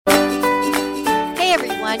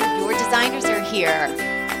everyone. Your designers are here.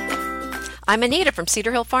 I'm Anita from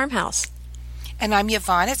Cedar Hill Farmhouse. And I'm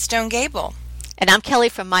Yvonne at Stone Gable. And I'm Kelly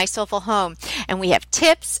from My Soulful Home. And we have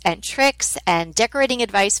tips and tricks and decorating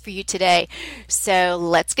advice for you today. So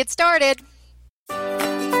let's get started.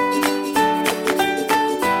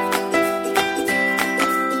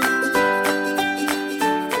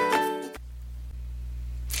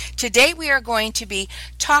 Today we are going to be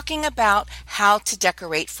talking about how to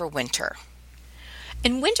decorate for winter.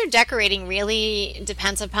 And winter decorating really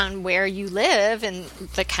depends upon where you live in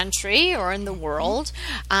the country or in the world.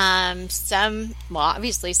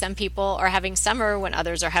 Obviously some people are having summer when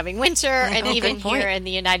others are having winter. And even here in the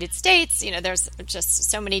United States, there's just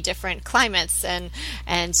so many different climates and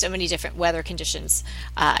so many different weather conditions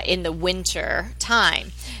in the winter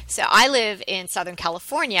time. So I live in Southern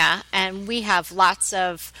California, and we have lots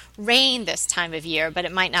of rain this time of year, but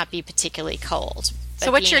it might not be particularly cold.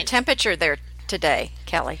 So what's your temperature there today,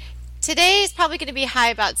 Kelly? Today is probably going to be high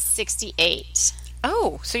about 68.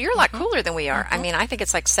 Oh, so you're a lot cooler than we are. I mean, I think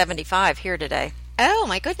it's like 75 here today. Oh,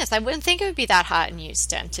 my goodness. I wouldn't think it would be that hot in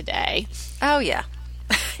Houston today. Oh, yeah.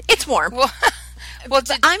 It's warm. Well,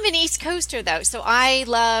 I'm an East Coaster, though, so I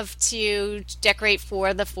love to decorate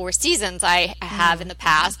for the 4 seasons I have in the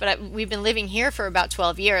past. But we've been living here for about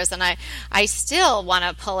 12 years, and I still want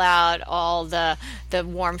to pull out all the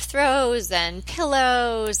warm throws and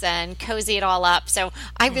pillows and cozy it all up. So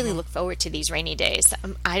I really look forward to these rainy days.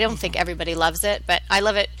 I don't think everybody loves it, but I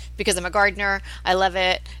love it because I'm a gardener. I love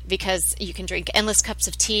it because you can drink endless cups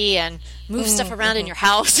of tea and move stuff around in your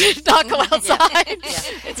house and not go outside.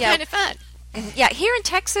 It's kind of fun. Yeah, here in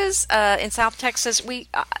Texas, in South Texas, we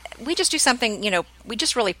just do something, we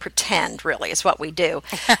just really pretend, really, is what we do.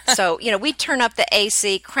 So, we turn up the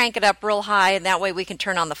AC, crank it up real high, and that way we can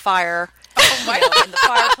turn on the fire in the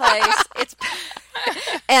fireplace.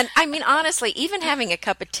 And, I mean, honestly, even having a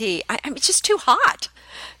cup of tea, it's just too hot.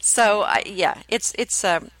 So,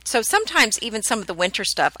 so sometimes even some of the winter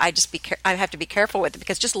stuff, I have to be careful with it,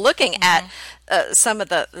 because just looking at some of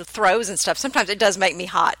the throws and stuff, sometimes it does make me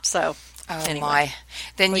hot, so... Oh, anyway. my.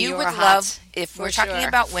 Then you would love, if we're talking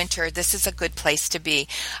about winter, this is a good place to be.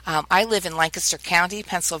 I live in Lancaster County,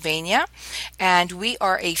 Pennsylvania, and we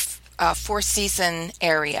are a 4-season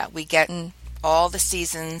area. We get all the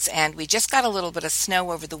seasons, and we just got a little bit of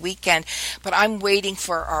snow over the weekend, but I'm waiting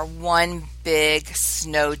for our one big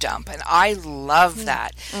snow dump, and I love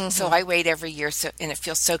that. So I wait every year, and it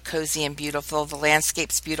feels so cozy and beautiful. The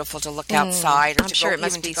landscape's beautiful to look outside, or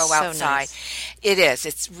to go outside. Nice. It is.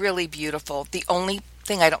 It's really beautiful. The only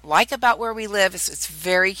thing I don't like about where we live is it's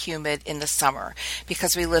very humid in the summer,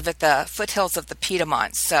 because we live at the foothills of the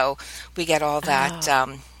Piedmont, so we get all that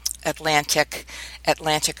Atlantic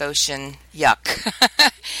Ocean yuck.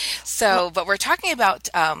 But we're talking about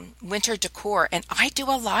winter decor, and I do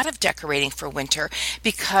a lot of decorating for winter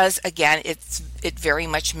because, again, it very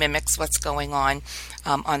much mimics what's going on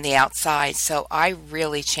the outside. So I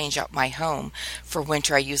really change up my home for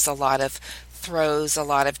winter. I use a lot of throws, a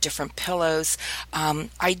lot of different pillows.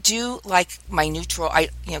 I do like my neutral. I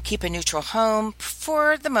keep a neutral home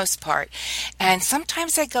for the most part, and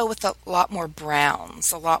sometimes I go with a lot more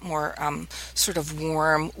browns, a lot more sort of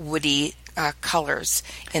warm, woody colors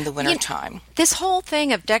in the wintertime. This whole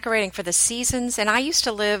thing of decorating for the seasons, and I used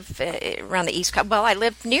to live around the East Coast. Well, I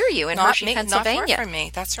lived near you in Hershey, Pennsylvania. Not far from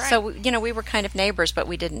me. That's right. So we were kind of neighbors, but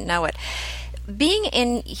we didn't know it. Being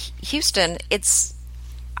in Houston,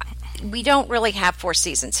 we don't really have 4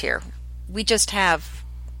 seasons here. We just have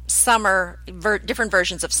summer, different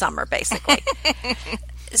versions of summer, basically.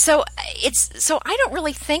 So I don't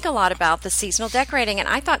really think a lot about the seasonal decorating, and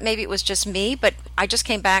I thought maybe it was just me, but I just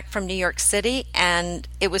came back from New York City, and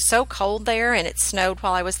it was so cold there, and it snowed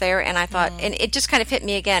while I was there, and I thought, and it just kind of hit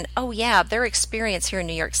me again, oh yeah, their experience here in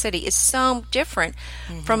New York City is so different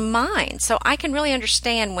from mine. So I can really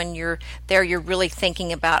understand when you're there, you're really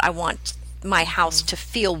thinking about, I want my house to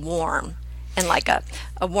feel warm and like a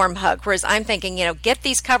warm hug, whereas I'm thinking, get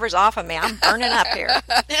these covers off of me, I'm burning up here.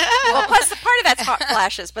 Well, plus the part of that's hot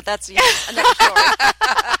flashes, but that's another story.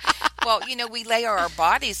 Well, we layer our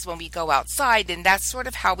bodies when we go outside, and that's sort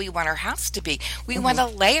of how we want our house to be. We want to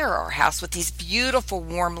layer our house with these beautiful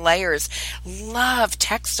warm layers. Love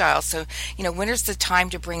textiles. So, winter's the time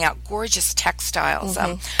to bring out gorgeous textiles.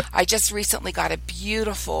 I just recently got a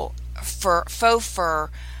beautiful faux fur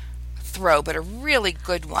throw, but a really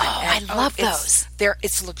good one. Oh, and, I love those.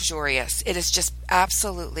 It's luxurious. It is just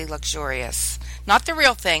absolutely luxurious. Not the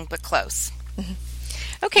real thing, but close.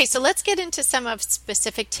 Okay, so let's get into some of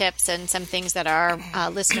specific tips and some things that our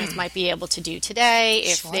listeners might be able to do today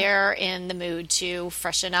if they're in the mood to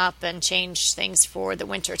freshen up and change things for the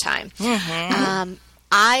winter time.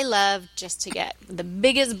 I love just to get the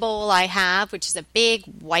biggest bowl I have, which is a big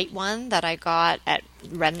white one that I got at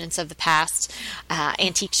Remnants of the Past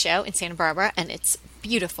antique show in Santa Barbara, and it's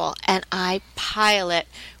beautiful, and I pile it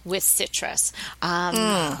with citrus.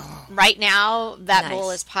 Right now, that bowl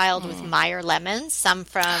is piled with Meyer lemons, some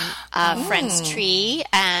from Friend's Tree,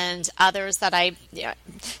 and others that I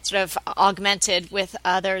sort of augmented with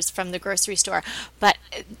others from the grocery store. But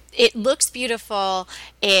it looks beautiful.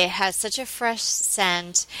 It has such a fresh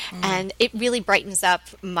scent, and it really brightens up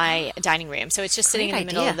my dining room. So it's just sitting in the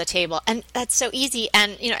middle of the table, and that's so easy.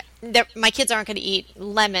 And my kids aren't going to eat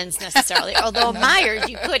lemons necessarily, although Myers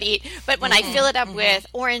you could eat. But when I fill it up with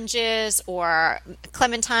oranges or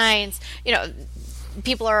clementines,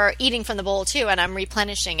 people are eating from the bowl too, and I'm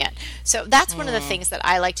replenishing it. So that's one of the things that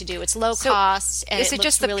I like to do. It's low cost, and is it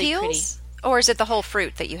just the really peels? Pretty. Or is it the whole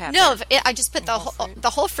fruit that you have? No, I just put the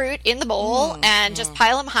whole fruit in the bowl and just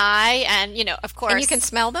pile them high, and of course. And you can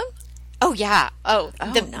smell them? Oh yeah.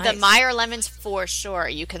 The nice. Meyer lemons for sure.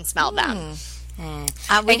 You can smell them.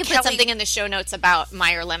 We can put something in the show notes about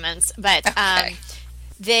Meyer lemons, but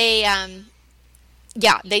they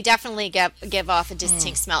definitely give off a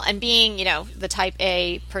distinct smell. And being, the type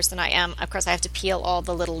A person I am, of course, I have to peel all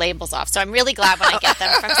the little labels off. So I'm really glad when I get them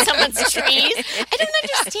from someone's trees. I don't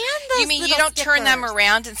understand those. You mean you don't turn them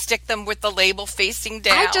around and stick them with the label facing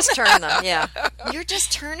down? I just turn them. Yeah. You're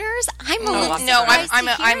just turners? I'm a little I'm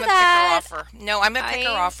a picker-offer. No, I'm a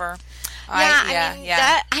picker-offer.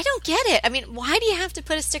 I don't get it. I mean, why do you have to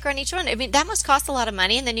put a sticker on each one? I mean, that must cost a lot of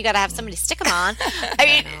money, and then you got to have somebody stick them on. I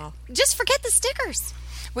mean, just forget the stickers.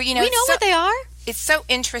 Well, we know what they are. It's so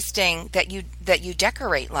interesting that you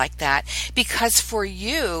decorate like that, because for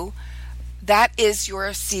you, that is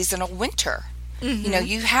your seasonal winter.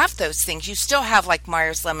 You have those things. You still have like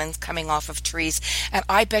Meyer's lemons coming off of trees, and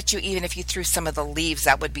I bet you even if you threw some of the leaves,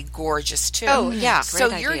 that would be gorgeous too. Oh yeah, so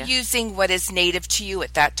you're using what is native to you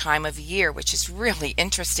at that time of year, which is really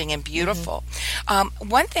interesting and beautiful.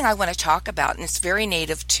 One thing I want to talk about, and it's very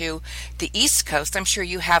native to the East Coast, I'm sure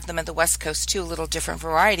you have them in the West Coast too, a little different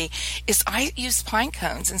variety, is I use pine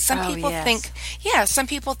cones, and some people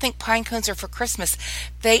think pine cones are for Christmas.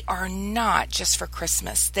 They are not just for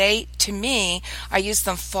Christmas. To me, I use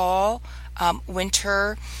them fall,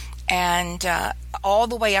 winter, and all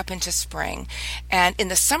the way up into spring. And in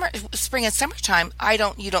the spring and summertime,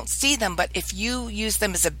 you don't see them. But if you use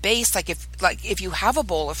them as a base, like if you have a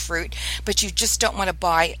bowl of fruit, but you just don't want to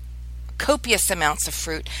buy copious amounts of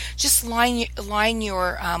fruit, just line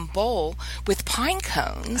your bowl with pine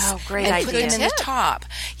cones. Oh, great and idea. Put them in the top.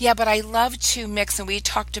 Yeah, but I love to mix, and we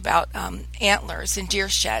talked about antlers and deer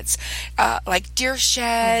sheds, like deer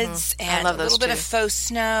sheds and a little bit of faux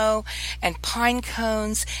snow and pine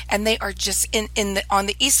cones, and they are just on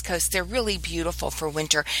the East Coast. They're really beautiful for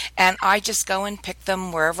winter, and I just go and pick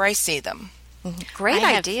them wherever I see them. Great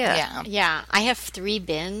idea. Yeah. I have 3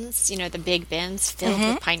 bins, the big bins filled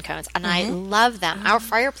with pine cones, and I love them. Our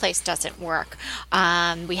fireplace doesn't work.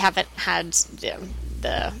 We haven't had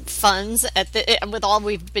the funds with all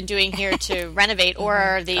we've been doing here to renovate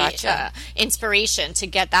or the inspiration to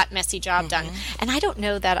get that messy job done. And I don't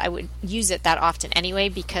know that I would use it that often anyway,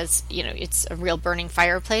 because it's a real burning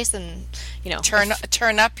fireplace, and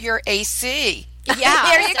turn up your AC. Yeah,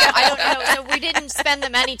 there you go. I don't know. So we didn't spend the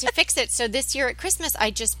money to fix it. So this year at Christmas, I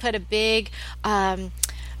just put a big, sort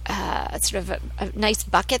of a nice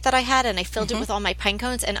bucket that I had, and I filled it with all my pine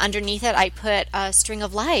cones. And underneath it, I put a string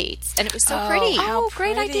of lights, and it was so pretty. Oh,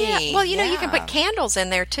 great idea! Well, you can put candles in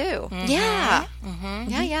there too. Yeah.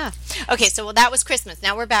 Yeah. Okay, so that was Christmas.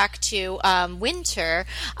 Now we're back to winter.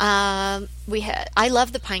 I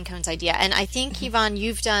love the pine cones idea, and I think Yvonne,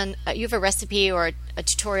 you have a recipe or a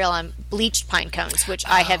tutorial on bleached pine cones, which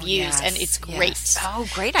I have used, and it's great. Yes. Oh,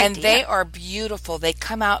 great idea! And they are beautiful. They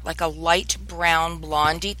come out like a light brown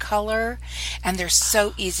blondie color, and they're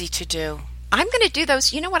so easy to do. I'm going to do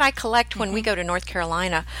those. You know what I collect when we go to North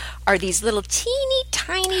Carolina are these little teeny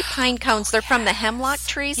tiny pine cones. They're from the hemlock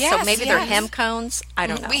trees, so maybe they're hem cones. I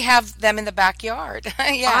don't know. We have them in the backyard.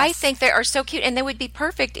 Yes. I think they are so cute, and they would be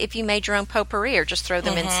perfect if you made your own potpourri or just throw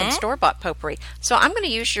them in some store-bought potpourri. So I'm going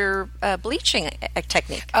to use your bleaching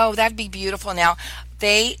technique. Oh, that'd be beautiful. Now,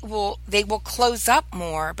 they will close up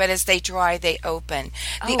more, but as they dry, they open.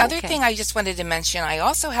 The other thing I just wanted to mention, I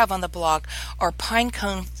also have on the blog, are pine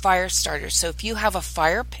cone fire starters. So if you have a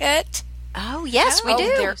fire pit, oh yes, we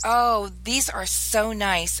do. These are so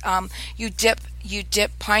nice. You dip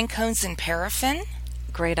pine cones in paraffin.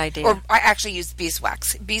 Great idea. Or I actually use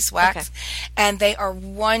beeswax, and they are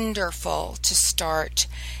wonderful to start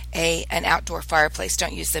an outdoor fireplace.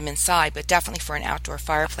 Don't use them inside, but definitely for an outdoor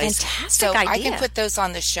fireplace. Fantastic so idea. I can put those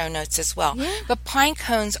on the show notes as well. Yeah. But pine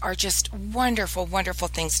cones are just wonderful, wonderful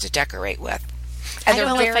things to decorate with. And I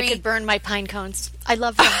don't know if I could burn my pine cones. I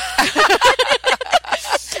love them.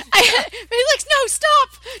 He's like, no, stop,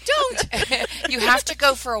 don't. You have to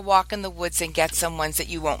go for a walk in the woods and get some ones that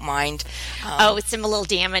you won't mind. It's some little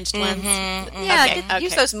damaged ones. Yeah,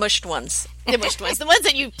 use those mushed ones. The mushed ones. The ones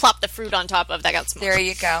that you plop the fruit on top of that got smushed. There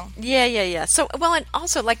you go. Yeah. So, well, and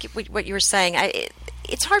also, like what you were saying,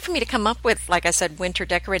 it's hard for me to come up with, like I said, winter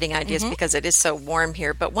decorating ideas because it is so warm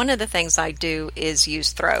here. But one of the things I do is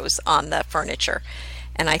use throws on the furniture.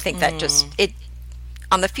 And I think that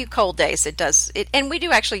on the few cold days it does it, and we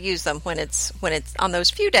do actually use them when it's on those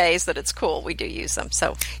few days that it's cool. We do use them.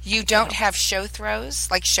 So you don't have show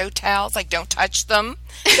throws, like show towels, like don't touch them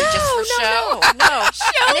just for No. show.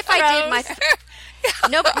 And if I did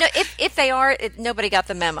if they are, nobody got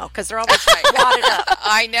the memo because they're always wadded up.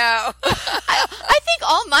 I know. I think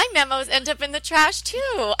all my memos end up in the trash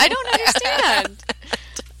too. I don't understand.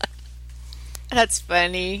 That's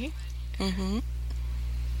funny.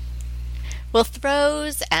 Well,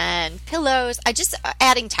 throws and pillows, I just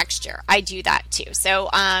adding texture. I do that too. So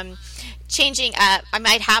changing up, I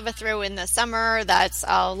might have a throw in the summer that's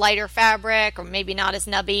a lighter fabric or maybe not as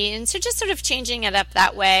nubby. And so just sort of changing it up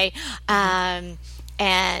that way. And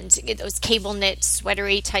get those cable knit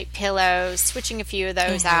sweatery type pillows, switching a few of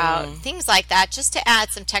those out, things like that, just to add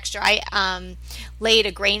some texture. I laid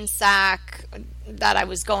a grain sack that I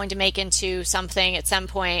was going to make into something at some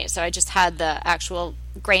point, so I just had the actual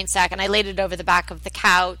grain sack, and I laid it over the back of the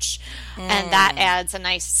couch, and that adds a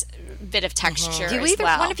nice bit of texture Do as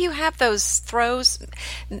well. One of you have those throws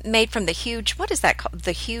made from the huge, what is that called?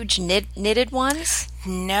 The huge knitted ones?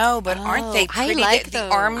 No, but aren't they pretty? I like the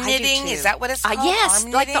those. arm knitting, is that what it's called? Yes,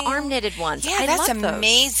 arm like the knitting? arm knitted ones. Yeah, I that's love those.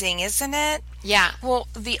 amazing, isn't it? Yeah. Well,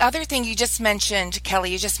 the other thing you just mentioned,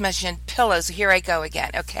 Kelly, you just mentioned pillows. Here I go again,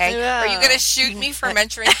 okay? Yeah. Are you going to shoot me for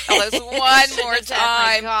mentioning pillows one more Oh my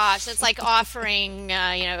time? gosh, it's like offering,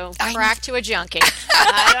 crack to a junkie.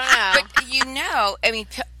 I don't know. But I mean,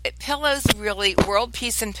 pillows really, world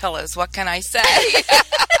peace and pillows. What can I say?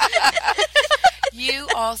 You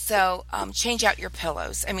also change out your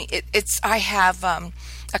pillows. I mean, I have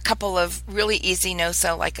a couple of really easy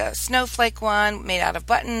no-sew, like a snowflake one made out of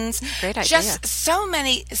buttons. Great idea. Just so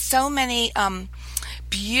many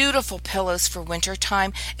beautiful pillows for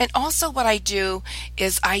wintertime. And also what I do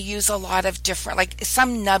is I use a lot of different, like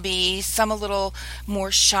some nubby, some a little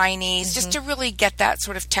more shiny, just to really get that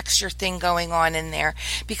sort of texture thing going on in there.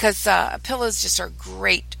 Because pillows just are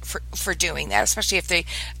great for doing that, especially if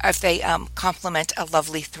they complement a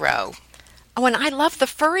lovely throw. Oh, and I love the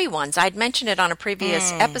furry ones. I'd mentioned it on a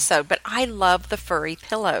previous episode, but I love the furry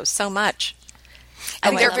pillows so much.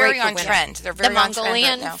 And they're very on winter. trend. They're very The on trend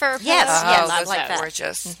Mongolian right now. fur pillows? Yes, Oh, I those like are that.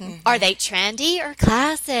 gorgeous. Are they trendy or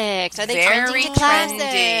classics? Are they Very trendy or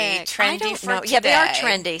classic? trendy. I don't For know. today. Yeah, they are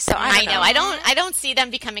trendy. So I don't know. I don't see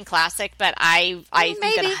them becoming classic, but I think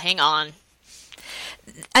maybe. that hang on.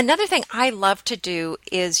 Another thing I love to do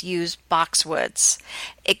is use boxwoods.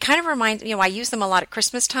 It kind of reminds I use them a lot at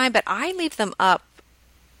Christmas time, but I leave them up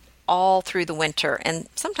all through the winter and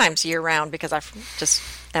sometimes year round because I just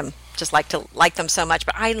like them so much.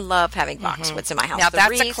 But I love having boxwoods in my house. Now The that's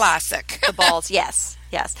wreaths, a classic. The balls, yes.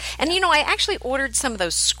 And I actually ordered some of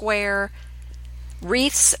those square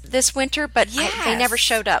wreaths this winter, but they never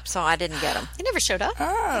showed up, so I didn't get them. They never showed up.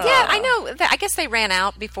 Oh. Yeah, I know. I guess they ran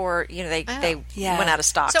out before they went out of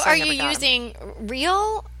stock. So I are never you got 'em. using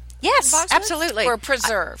real? Yes, boxwoods? absolutely. Or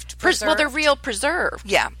preserved. Well, they're real preserved.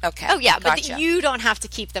 Yeah, okay. Oh yeah, Gotcha. but you don't have to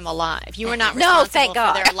keep them alive. You are not No, responsible thank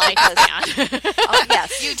God. for their lifespan. Oh,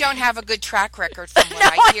 yes. You don't have a good track record from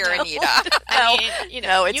what I hear, Anita. I mean,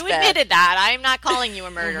 No, it's you bad. admitted that. I'm not calling you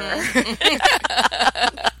a murderer.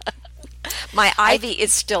 My ivy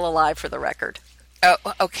is still alive, for the record. Oh,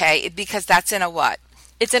 okay, because that's in a what?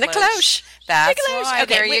 It's in a cloche. That's Cloche. right.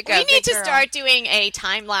 Okay, There you go. we need Good to girl. start doing a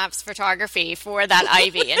time-lapse photography for that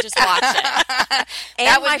ivy and just watch it. And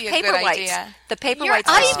That would my be a good paperweights. idea. The paperweights Your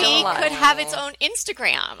are still ivy alive. could have its own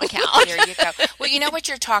Instagram account. There you go. Well, you know what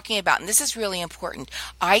you're talking about, and this is really important.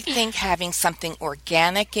 I think having something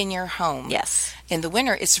organic in your home Yes. in the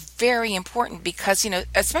winter is very important because,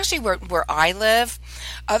 especially where I live,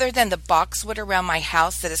 other than the boxwood around my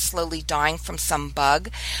house that is slowly dying from some bug,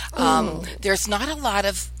 there's not a lot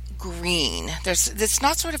of green. It's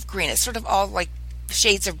not sort of green. It's sort of all like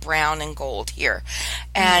shades of brown and gold here.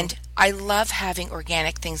 And I love having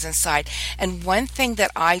organic things inside. And one thing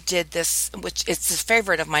that I did this, which it's a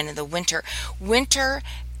favorite of mine in the winter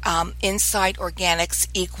inside organics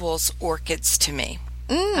equals orchids to me.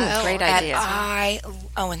 Great idea.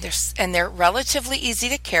 And they're relatively easy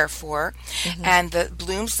to care for, and the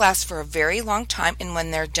blooms last for a very long time. And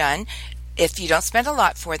when they're done, if you don't spend a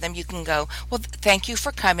lot for them, you can go, well, thank you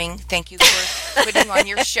for coming. Thank you for putting on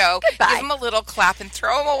your show. Give them a little clap and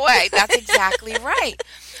throw them away. That's exactly right.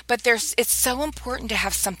 But it's so important to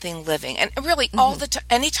have something living, and really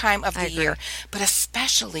any time of the year, but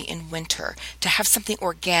especially in winter, to have something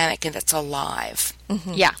organic and that's alive.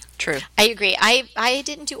 Yeah, true. I agree. I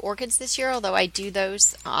didn't do orchids this year, although I do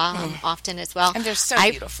those often as well. And they're so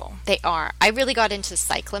beautiful. They are. I really got into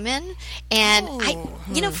cyclamen, and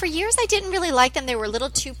for years I didn't really like them. They were a little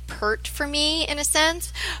too pert for me in a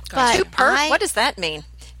sense. But too pert? What does that mean?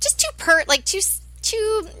 Just too pert, like too.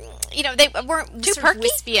 They weren't too sort of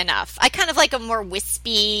wispy enough. I kind of like a more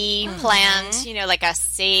wispy plant, like a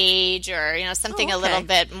sage or something a little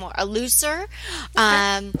bit more looser.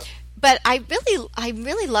 Okay. But I'm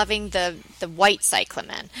really loving the white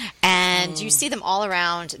cyclamen, and you see them all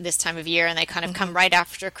around this time of year, and they kind of come right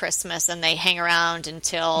after Christmas, and they hang around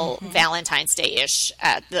until Valentine's Day-ish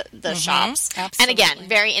at the shops. Absolutely. And again,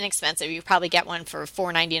 very inexpensive. You probably get one for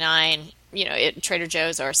 $4.99. At Trader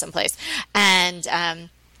Joe's or someplace. And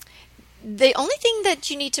the only thing that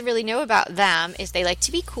you need to really know about them is they like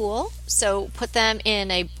to be cool. So put them in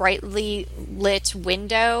a brightly lit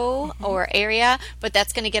window or area, but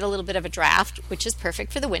that's going to get a little bit of a draft, which is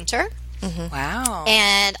perfect for the winter. Wow.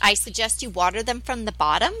 And I suggest you water them from the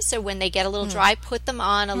bottom. So when they get a little dry, put them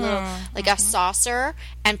on a little, like a saucer,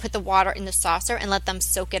 and put the water in the saucer and let them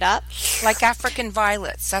soak it up. Like African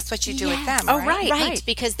violets. That's what you do with them, right? Right.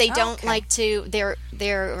 Because they don't like to, they're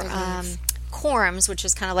corms, which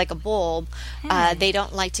is kind of like a bulb, they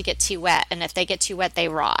don't like to get too wet. And if they get too wet, they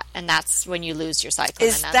rot. And that's when you lose your cyclamen.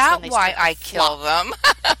 Is that why I kill them?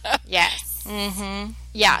 Yes.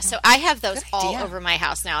 Yeah, so I have those all over my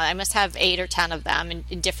house now. I must have 8 or 10 of them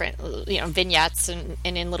in different, vignettes and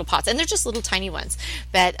in little pots, and they're just little tiny ones.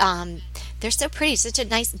 But they're so pretty. Such a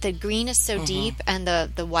nice. The green is so deep, and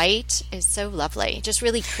the white is so lovely. Just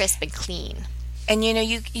really crisp and clean. And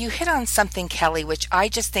you hit on something, Kelly, which I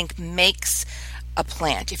just think makes a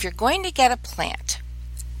plant. If you're going to get a plant,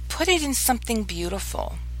 put it in something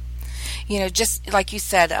beautiful. Just like you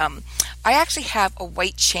said, I actually have a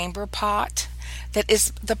white chamber pot that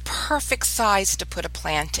is the perfect size to put a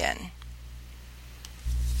plant in.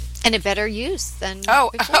 And a better use than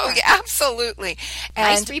before. Yeah, absolutely.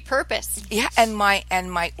 Nice repurpose. Yeah, and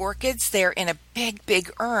my orchids, they're in a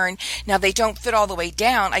big urn. Now they don't fit all the way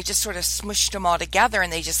down. I just sort of smushed them all together,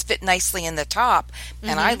 and they just fit nicely in the top.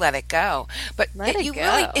 And I let it go. But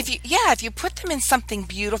if you put them in something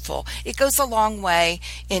beautiful, it goes a long way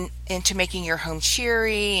into making your home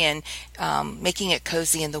cheery and making it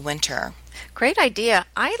cozy in the winter. Great idea.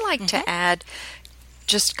 I like to add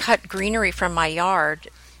just cut greenery from my yard.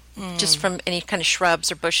 Just from any kind of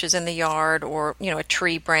shrubs or bushes in the yard, or a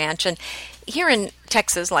tree branch. And here in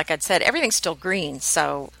Texas, like I'd said, everything's still green,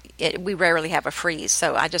 so we rarely have a freeze.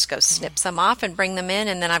 So I just go snip some off and bring them in,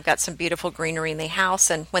 and then I've got some beautiful greenery in the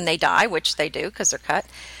house. And when they die, which they do because they're cut,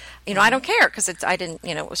 I don't care because I didn't,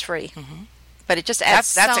 it was free. But it just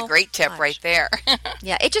adds. That's a great tip right there.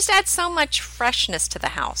 Yeah, it just adds so much freshness to the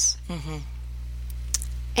house.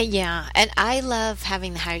 Yeah, and I love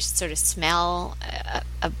having the house sort of smell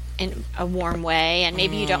in a warm way. And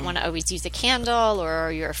maybe you don't want to always use a candle,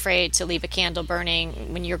 or you're afraid to leave a candle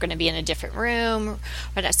burning when you're going to be in a different room.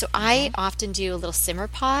 So I often do a little simmer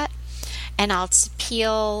pot, and I'll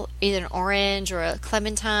peel either an orange or a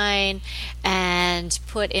clementine and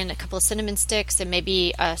put in a couple of cinnamon sticks and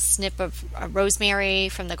maybe a snip of rosemary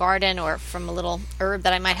from the garden or from a little herb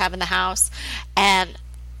that I might have in the house, and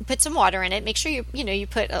put some water in it. Make sure you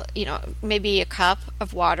put maybe a cup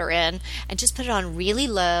of water in, and just put it on really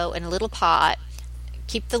low in a little pot.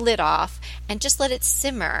 Keep the lid off and just let it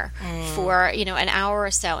simmer for an hour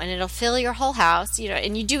or so, and it'll fill your whole house.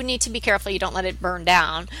 And you do need to be careful you don't let it burn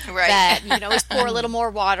down. Right. But you can always pour a little more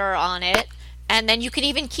water on it. And then you could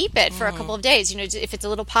even keep it for a couple of days. If it's a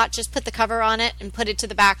little pot, just put the cover on it and put it to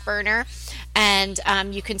the back burner. And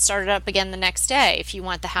you can start it up again the next day if you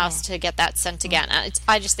want the house to get that scent again.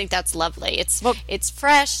 I just think that's lovely. It's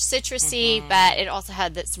fresh, citrusy, but it also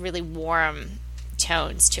had this really warm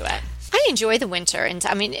tones to it. I enjoy the winter. And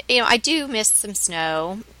I do miss some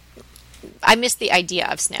snow. I miss the idea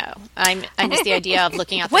of snow. I miss the idea of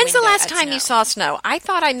looking out the window. When's the last time you saw snow? I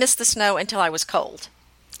thought I missed the snow until I was cold.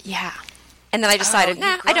 Yeah. And then I decided,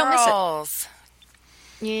 I don't miss it.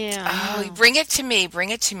 Yeah. Oh, bring it to me. Bring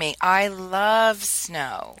it to me. I love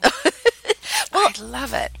snow. I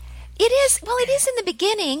love it. It is. Well, it is in the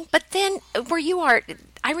beginning, but then where you are,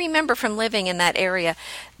 I remember from living in that area,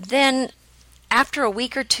 then after a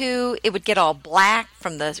week or two, it would get all black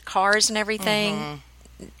from the cars and everything.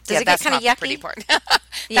 Mm-hmm. Does it get kind of yucky? The pretty part.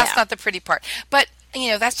 That's not the pretty part. But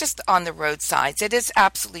that's just on the roadsides. It is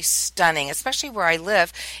absolutely stunning, especially where I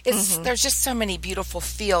live. There's just so many beautiful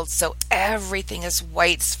fields, so everything is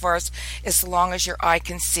white as long as your eye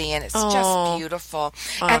can see, and it's just beautiful.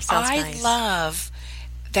 And I nice. love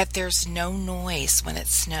that there's no noise when it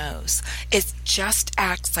snows. It just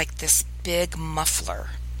acts like this big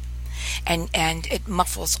muffler. And it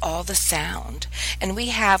muffles all the sound. And we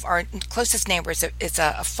have our closest neighbor is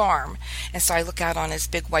a farm. And so I look out on his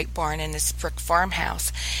big white barn and his brick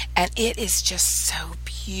farmhouse. And it is just so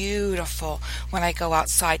beautiful when I go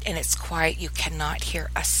outside and it's quiet. You cannot hear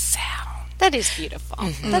a sound. That is beautiful.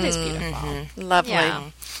 Mm-hmm. That is beautiful. Mm-hmm. Lovely. Yeah.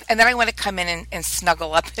 And then I want to come in and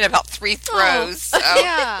snuggle up in about 3 throws. So,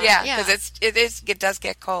 because it does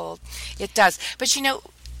get cold. It does. But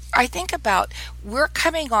I think about, we're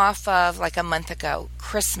coming off of like a month ago,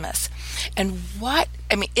 Christmas, and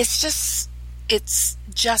it's just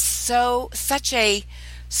such a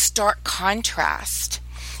stark contrast.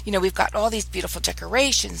 We've got all these beautiful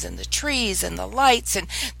decorations and the trees and the lights, and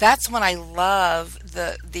that's when I love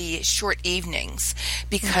the short evenings,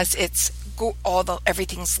 because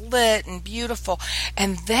everything's lit and beautiful,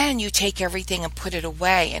 and then you take everything and put it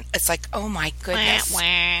away, and it's like, oh my goodness,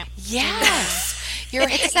 yes. Your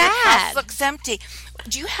house looks empty.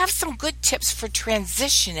 Do you have some good tips for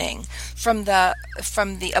transitioning from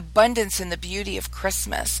the abundance and the beauty of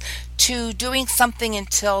Christmas to doing something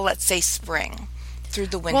until, let's say, spring through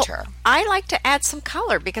the winter? Well, I like to add some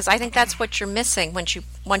color, because I think that's what you're missing once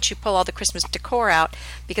you pull all the Christmas decor out,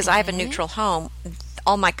 because I have a neutral home.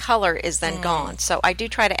 All my color is then gone. So I do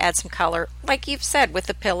try to add some color, like you've said, with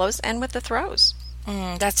the pillows and with the throws.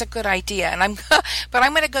 That's a good idea, but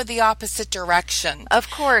I'm going to go the opposite direction.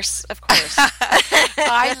 Of course.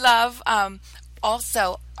 I love.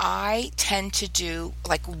 Also, I tend to do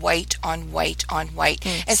like white on white on white,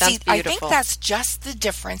 and see, beautiful. I think that's just the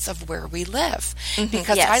difference of where we live,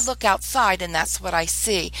 because yes. I look outside and that's what I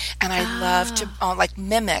see, and I love to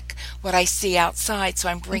mimic what I see outside. So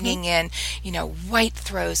I'm bringing in, white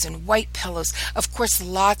throws and white pillows. Of course,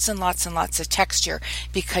 lots and lots and lots of texture,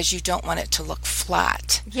 because you don't want it to look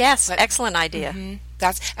flat. Yes, excellent idea.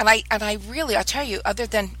 I'll tell you, other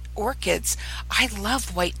than orchids, I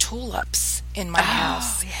love white tulips in my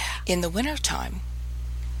house in the wintertime.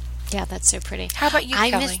 Yeah, that's so pretty. How about you,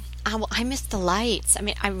 Kelly? I miss the lights.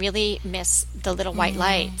 I really miss the little white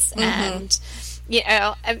lights. And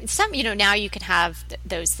some, now you can have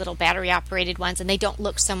those little battery operated ones, and they don't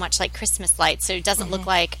look so much like Christmas lights. So it doesn't look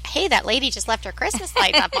like, hey, that lady just left her Christmas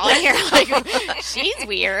lights up all here. Like, she's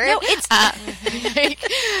weird. No, it's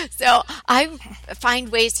so I find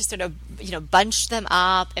ways to sort of bunch them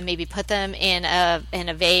up and maybe put them in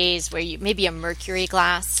a vase where maybe a mercury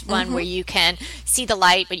glass one where you can see the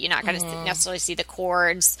light, but you're not going to necessarily see the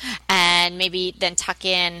cords, and maybe then tuck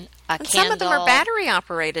in a candle. Some of them are battery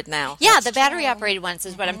operated now. Yeah, the battery operated ones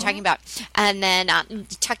is what I'm talking about. And then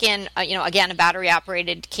tuck in, again, a battery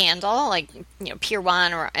operated candle, like, Pier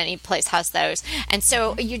 1 or any place has those. And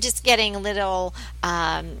so you're just getting little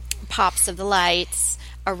pops of the lights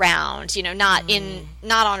around, not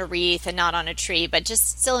on a wreath and not on a tree, but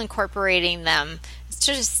just still incorporating them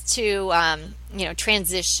just to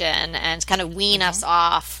transition and kind of wean us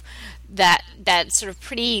off that sort of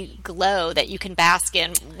pretty glow that you can bask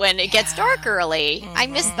in when it gets dark early. I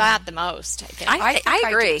miss that the most, I think. I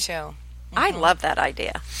agree. I do too. I love that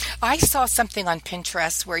idea. I saw something on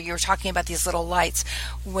Pinterest where you were talking about these little lights,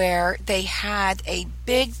 where they had a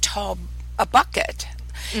big tall bucket,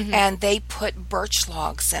 and they put birch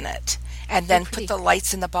logs in it, and then put the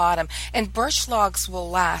lights in the bottom. And birch logs will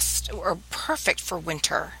last, or perfect for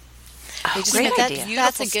winter. Oh, great idea.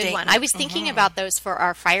 That's a good one. I was thinking about those for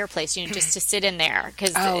our fireplace, just to sit in there,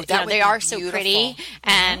 because they are so pretty,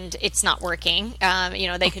 and it's not working.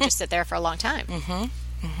 They could just sit there for a long time.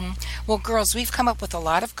 Well, girls, we've come up with a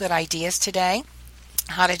lot of good ideas today.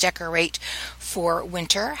 How to decorate for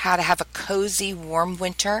winter, how to have a cozy, warm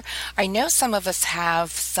winter. I know some of us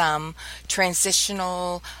have some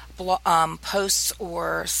transitional posts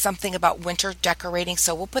or something about winter decorating,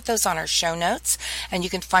 so we'll put those on our show notes, and you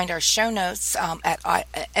can find our show notes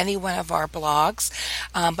at any one of our blogs.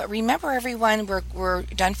 But remember, everyone, we're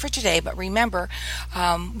done for today, but remember,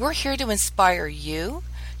 we're here to inspire you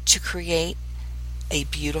to create a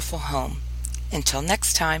beautiful home. Until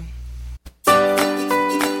next time.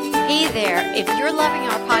 Hey there. If you're loving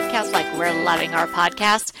our podcast like we're loving our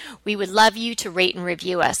podcast, we would love you to rate and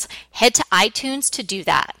review us. Head to iTunes to do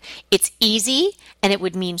that. It's easy, and it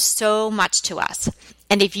would mean so much to us.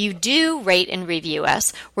 And if you do rate and review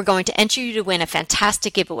us, we're going to enter you to win a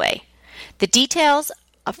fantastic giveaway. The details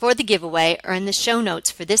for the giveaway are in the show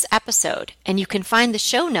notes for this episode, and you can find the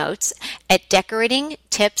show notes at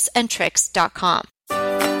decoratingtipsandtricks.com.